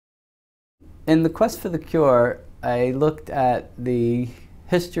In the quest for the cure, I looked at the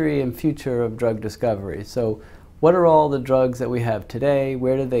history and future of drug discovery. So what are all the drugs that we have today?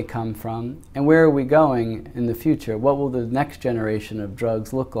 Where did they come from? And where are we going in the future? What will the next generation of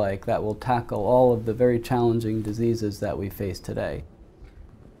drugs look like that will tackle all of the very challenging diseases that we face today?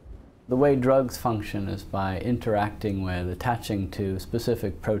 The way drugs function is by interacting with, attaching to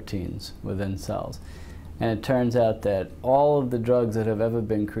specific proteins within cells. And it turns out that all of the drugs that have ever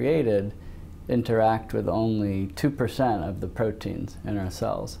been created interact with only 2% of the proteins in our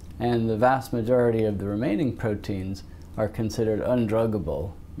cells. And the vast majority of the remaining proteins are considered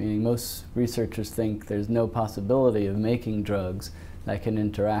undruggable, meaning most researchers think there's no possibility of making drugs that can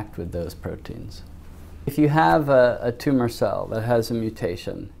interact with those proteins. If you have a tumor cell that has a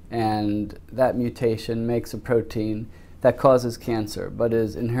mutation, and that mutation makes a protein that causes cancer but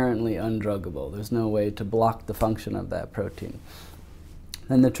is inherently undruggable, there's no way to block the function of that protein,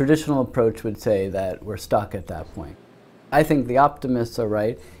 then the traditional approach would say that we're stuck at that point. I think the optimists are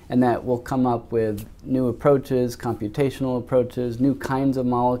right, and that we'll come up with new approaches, computational approaches, new kinds of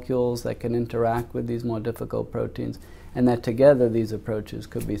molecules that can interact with these more difficult proteins, and that together these approaches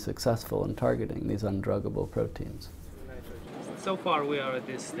could be successful in targeting these undruggable proteins. So far we are at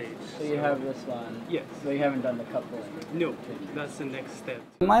this stage. So you have this one? Yes. So you haven't done the coupling? No, that's the next step.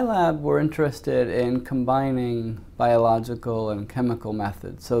 In my lab, we're interested in combining biological and chemical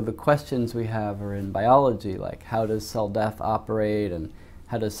methods. So the questions we have are in biology, like how does cell death operate, and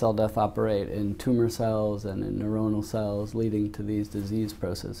how does cell death operate in tumor cells and in neuronal cells, leading to these disease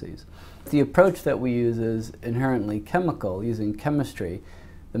processes. The approach that we use is inherently chemical, using chemistry,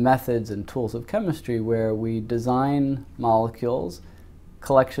 the methods and tools of chemistry, where we design molecules,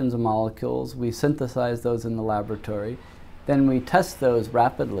 collections of molecules, we synthesize those in the laboratory, then we test those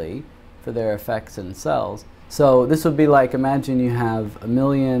rapidly for their effects in cells. So this would be like, imagine you have 1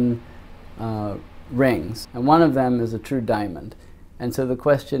 million rings, and one of them is a true diamond. And so the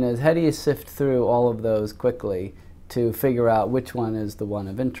question is, how do you sift through all of those quickly to figure out which one is the one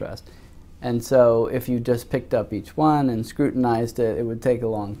of interest? And so if you just picked up each one and scrutinized it, it would take a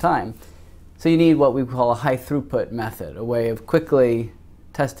long time. So you need what we call a high throughput method, a way of quickly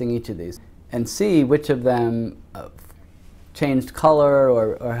testing each of these and see which of them changed color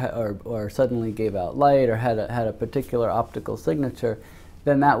or suddenly gave out light or had a particular optical signature.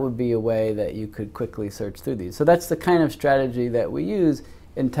 Then that would be a way that you could quickly search through these. So that's the kind of strategy that we use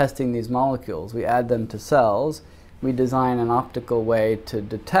in testing these molecules. We add them to cells. We design an optical way to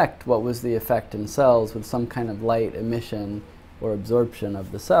detect what was the effect in cells with some kind of light emission or absorption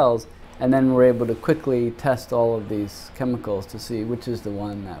of the cells, and then we're able to quickly test all of these chemicals to see which is the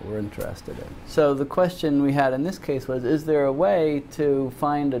one that we're interested in. So the question we had in this case was, is there a way to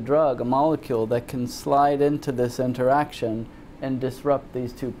find a drug, a molecule, that can slide into this interaction and disrupt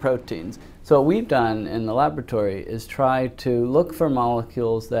these two proteins? So what we've done in the laboratory is try to look for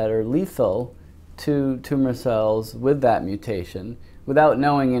molecules that are lethal to tumor cells with that mutation without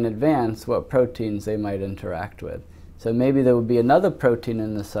knowing in advance what proteins they might interact with. So maybe there would be another protein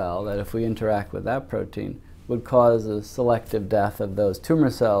in the cell that, if we interact with that protein, would cause a selective death of those tumor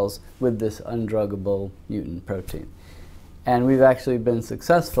cells with this undruggable mutant protein. And we've actually been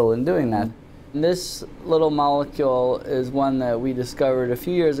successful in doing that. This little molecule is one that we discovered a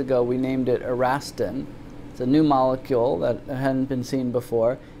few years ago. We named it Erastin. It's a new molecule that hadn't been seen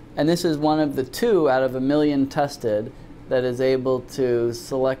before. And this is one of the 2 out of 1 million tested that is able to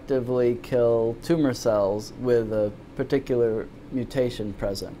selectively kill tumor cells with a particular mutation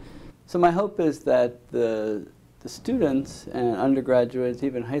present. So my hope is that the students and undergraduates,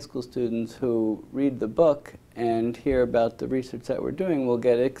 even high school students who read the book and hear about the research that we're doing will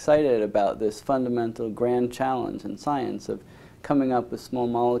get excited about this fundamental grand challenge in science of coming up with small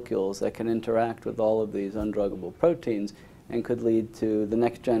molecules that can interact with all of these undruggable proteins and could lead to the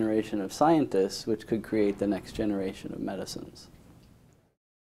next generation of scientists, which could create the next generation of medicines.